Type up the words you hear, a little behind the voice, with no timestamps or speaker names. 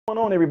What's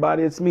going on,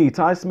 everybody? It's me,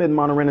 Ty Smith,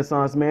 Modern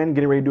Renaissance Man,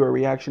 getting ready to do a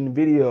reaction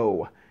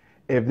video.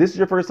 If this is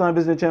your first time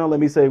visiting the channel, let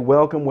me say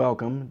welcome,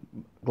 welcome.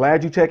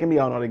 Glad you checking me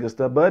out and all that good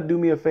stuff, but do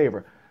me a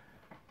favor.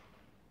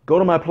 Go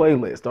to my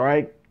playlist, all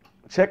right?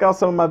 Check out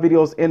some of my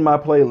videos in my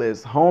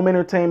playlist. Home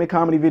entertainment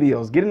comedy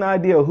videos. Get an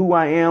idea of who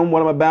I am,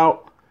 what I'm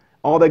about,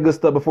 all that good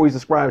stuff before you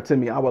subscribe to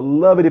me. I would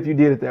love it if you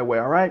did it that way,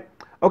 all right?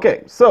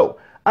 Okay, so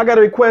I got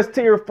a request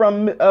here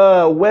from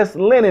West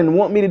Lennon.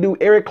 Want me to do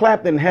Eric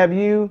Clapton. Have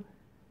you...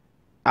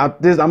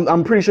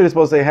 I'm pretty sure it's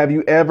supposed to say, have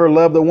you ever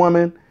loved a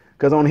woman?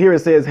 Because on here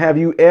it says, have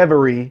you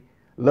ever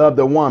loved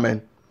a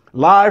woman?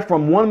 Live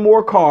from One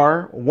More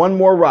Car, One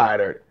More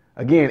Rider.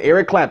 Again,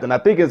 Eric Clapton. I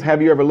think it's,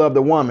 have you ever loved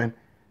a woman?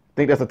 I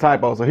think that's a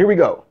typo. So here we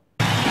go.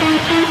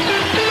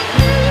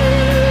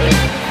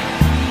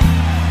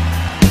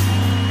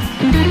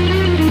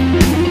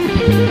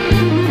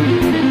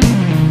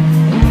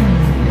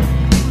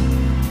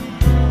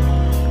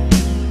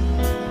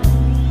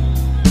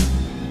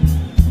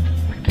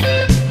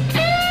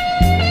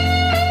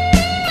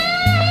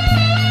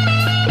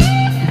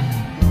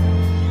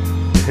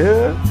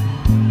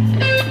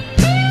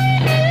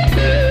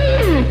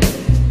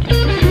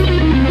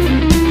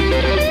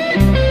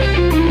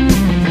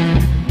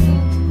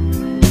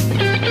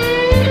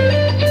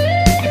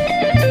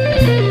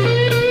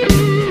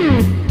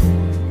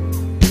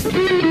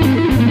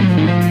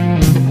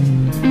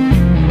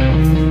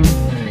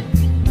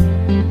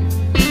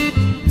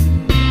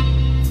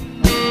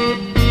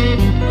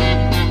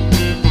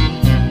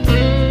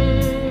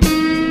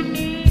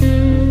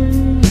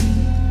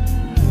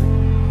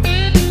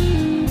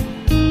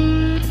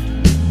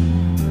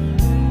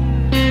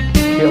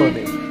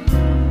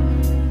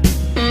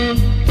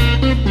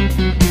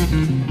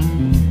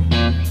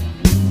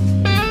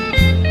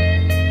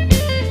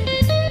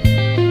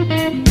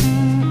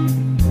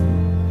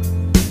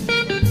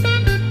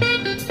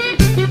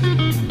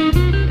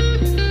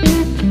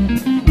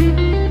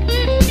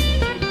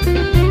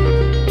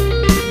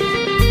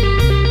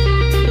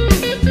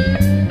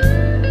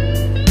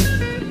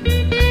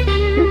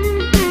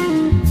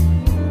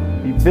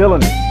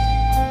 Feeling it.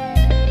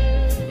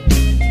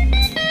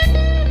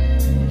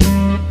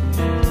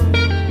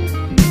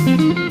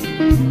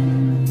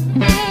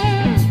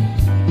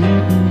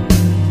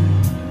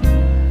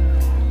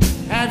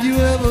 Have you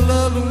ever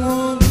loved a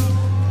woman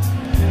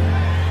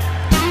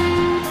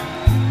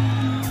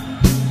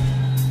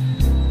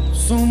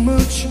so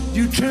much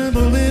you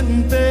tremble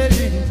in bed?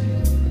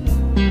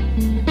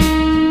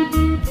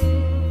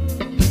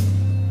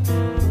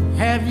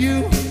 Have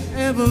you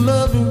ever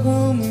loved a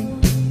woman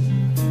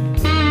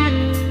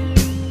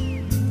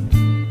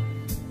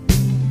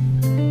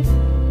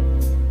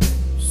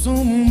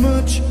so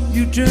much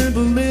you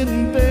tremble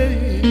in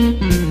bed?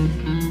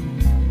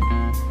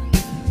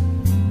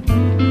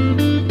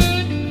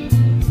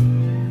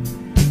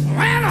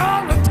 When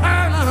all the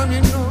time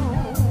you know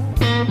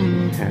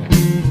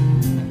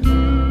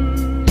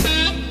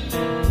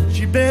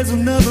she bears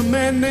another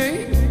man's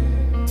name.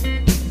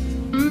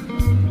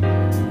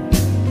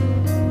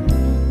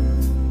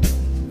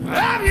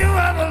 Have you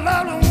ever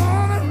loved a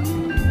woman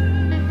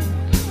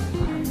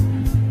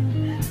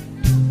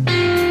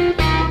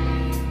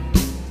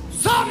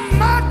so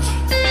much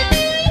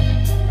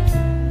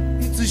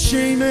it's a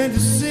shame and a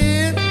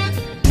sin?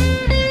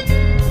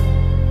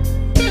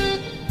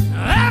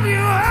 Have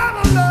you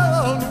ever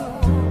loved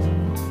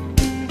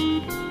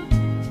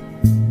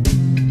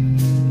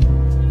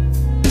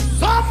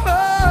so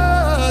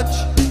much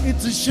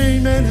it's a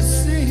shame and a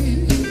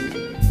sin?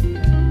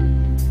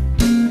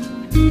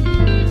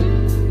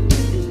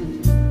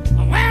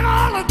 When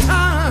all the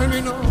time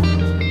you know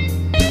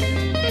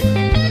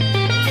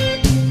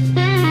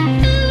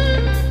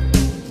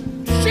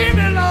she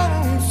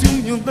belongs to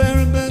your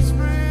very best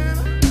friend.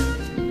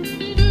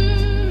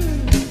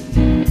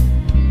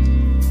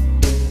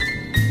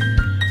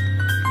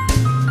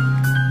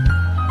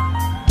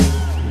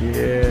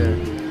 Yeah.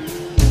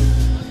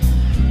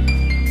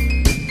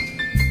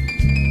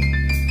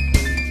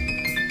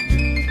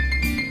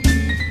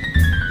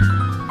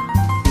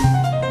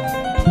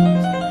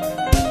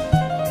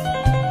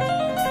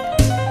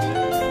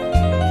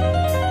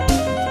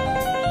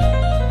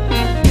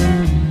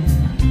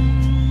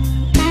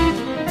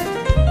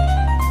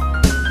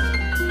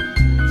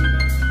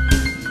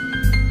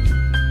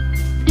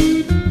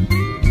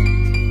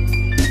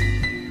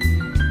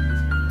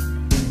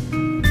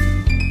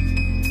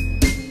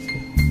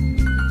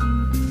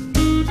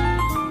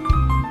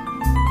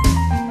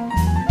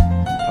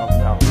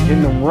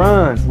 Getting them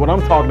runs, what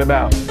I'm talking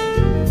about.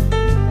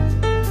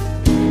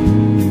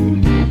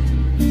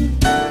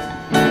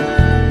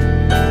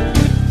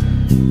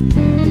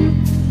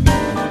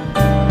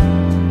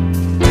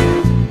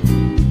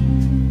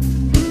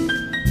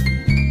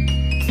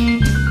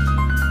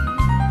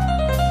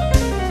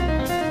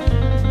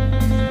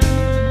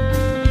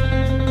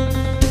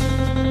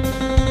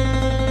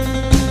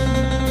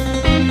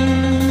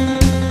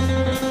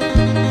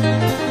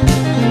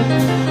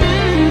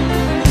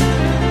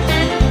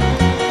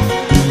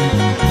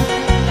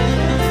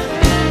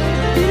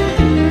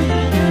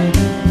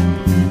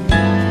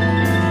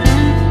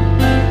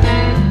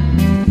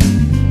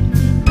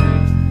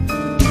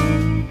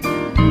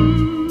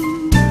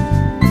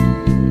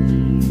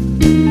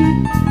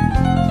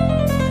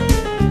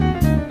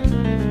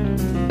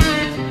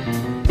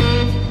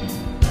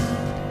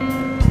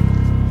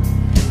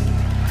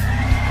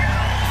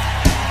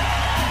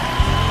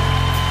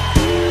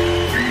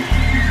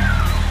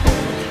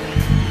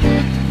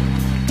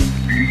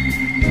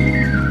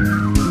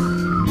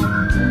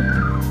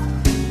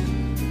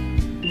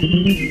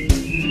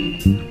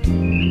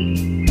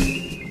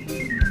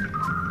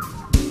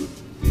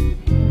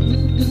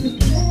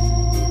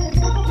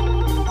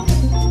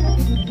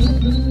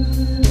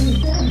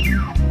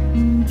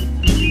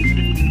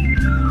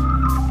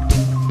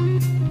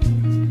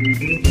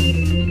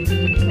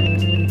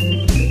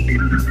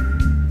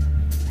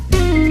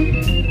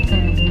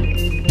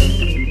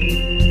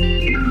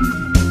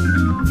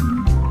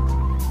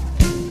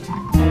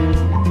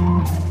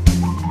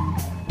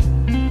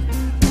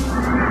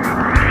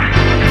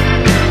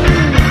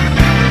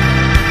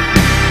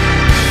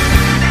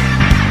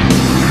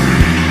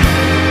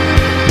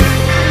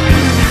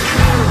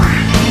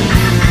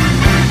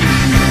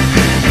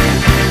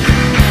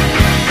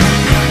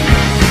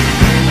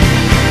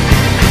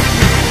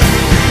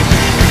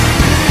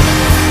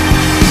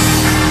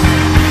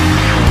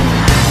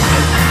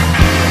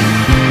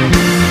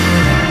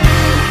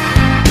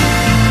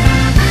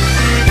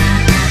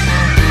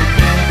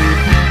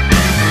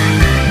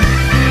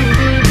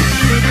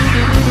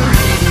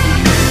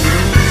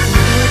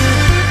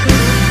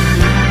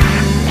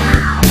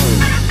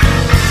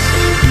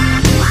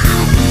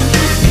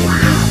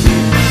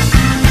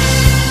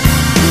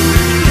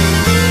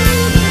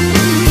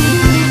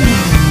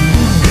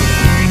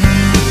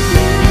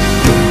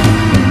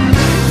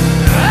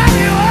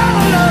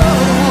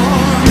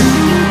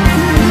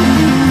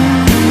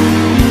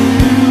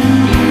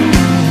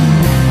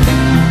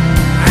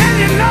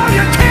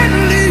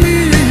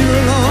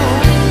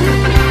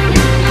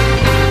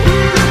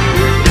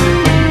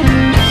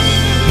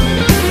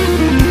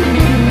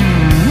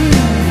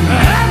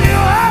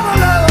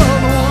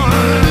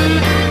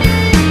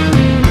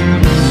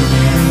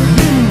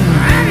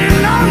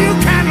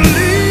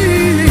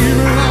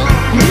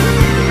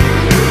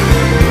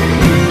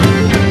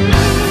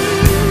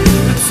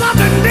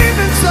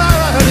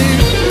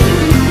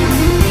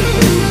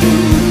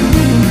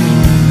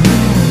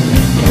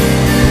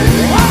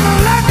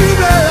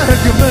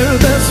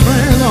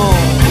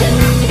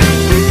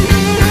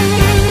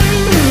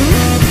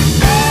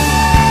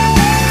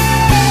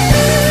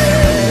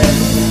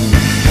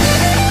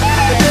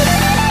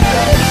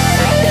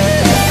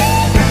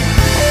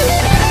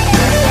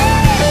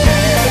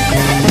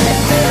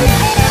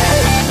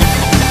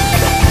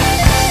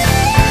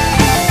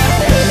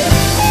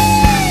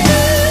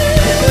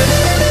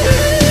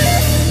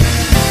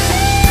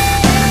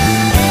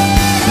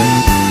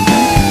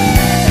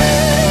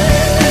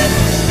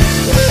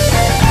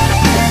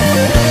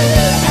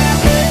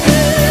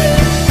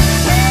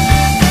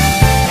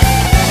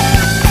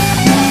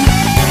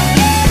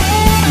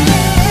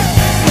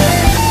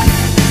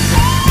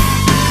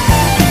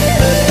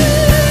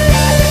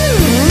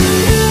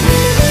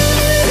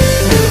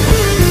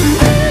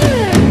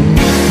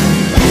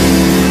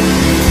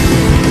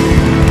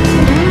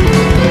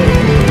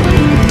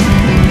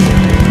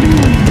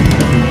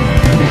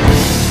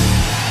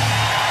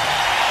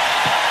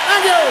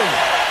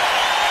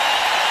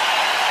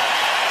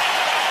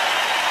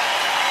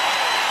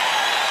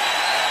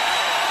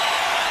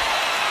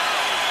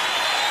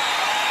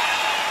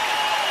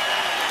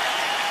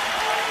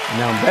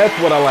 Now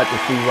that's what I like to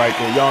see right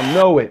there. Y'all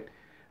know it.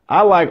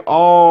 I like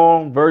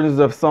all versions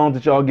of songs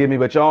that y'all give me,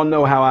 but y'all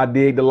know how I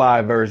dig the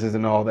live versions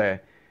and all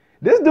that.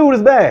 This dude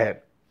is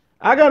bad.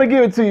 I gotta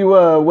give it to you,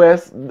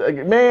 Wes.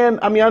 Man,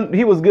 I mean,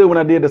 he was good when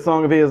I did the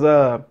song of his.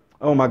 Oh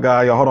my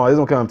God, y'all, hold on, it's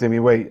gonna come to me.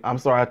 Wait, I'm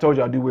sorry, I told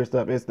you I do weird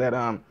stuff. It's that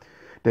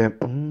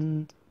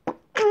that.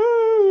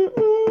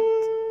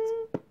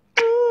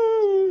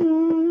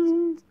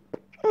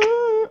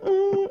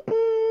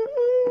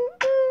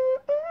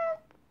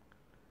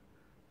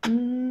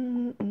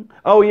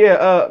 Oh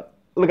yeah,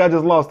 look, I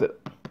just lost it.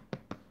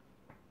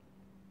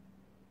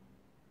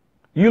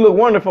 You look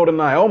wonderful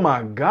tonight. Oh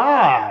my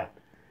God.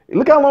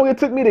 Look how long it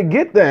took me to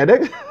get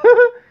that.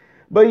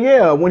 But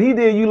yeah, when he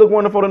did You Look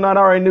Wonderful Tonight, I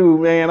already knew,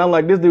 man, I'm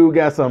like, this dude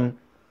got some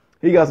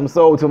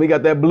soul to him. He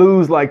got that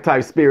blues-like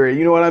type spirit.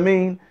 You know what I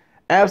mean?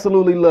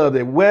 Absolutely loved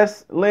it.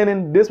 Wes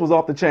Lennon, this was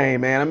off the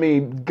chain, man. I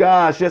mean,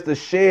 gosh, just to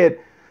shed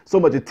so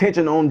much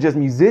attention on just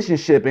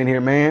musicianship in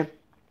here, man.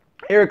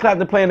 Eric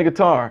Clapton playing the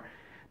guitar.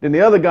 Then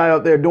the other guy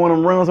out there doing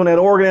them runs on that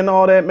organ and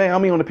all that, man. I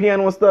mean, on the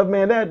piano and stuff,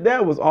 man,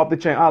 that was off the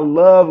chain. I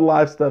love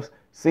live stuff,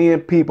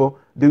 seeing people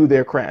do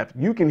their craft.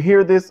 You can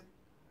hear this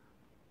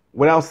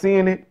without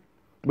seeing it,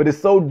 but it's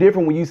so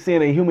different when you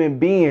seeing a human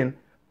being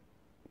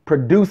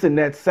producing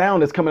that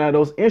sound that's coming out of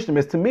those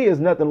instruments. To me, it's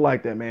nothing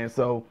like that, man.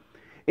 So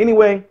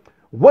anyway,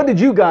 what did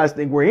you guys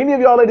think? Were any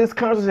of y'all at this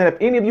concert? Have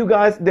any of you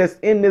guys that's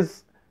in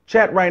this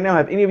chat right now,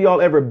 have any of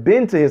y'all ever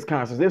been to his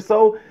concerts? If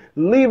so,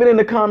 leave it in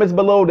the comments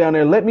below down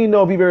there. Let me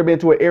know if you've ever been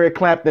to an Eric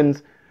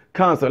Clapton's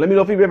concert. Let me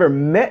know if you've ever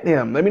met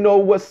him. Let me know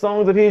what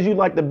songs of his you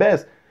like the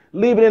best.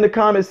 Leave it in the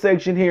comment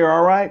section here,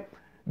 all right?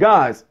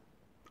 Guys,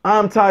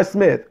 I'm Ty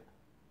Smith.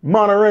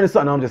 Modern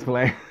Renaissance. No, I'm just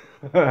playing.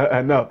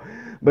 No,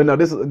 but no,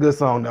 this is a good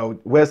song, though.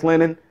 Wes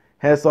Lennon,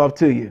 hats off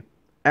to you.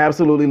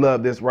 Absolutely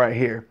love this right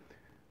here.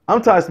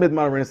 I'm Ty Smith,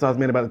 Modern Renaissance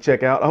Man, about to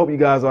check out. I hope you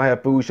guys all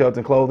have food, shelter,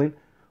 and clothing.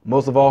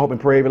 Most of all, hope and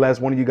pray every last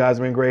one of you guys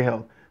are in great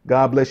health.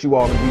 God bless you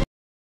all.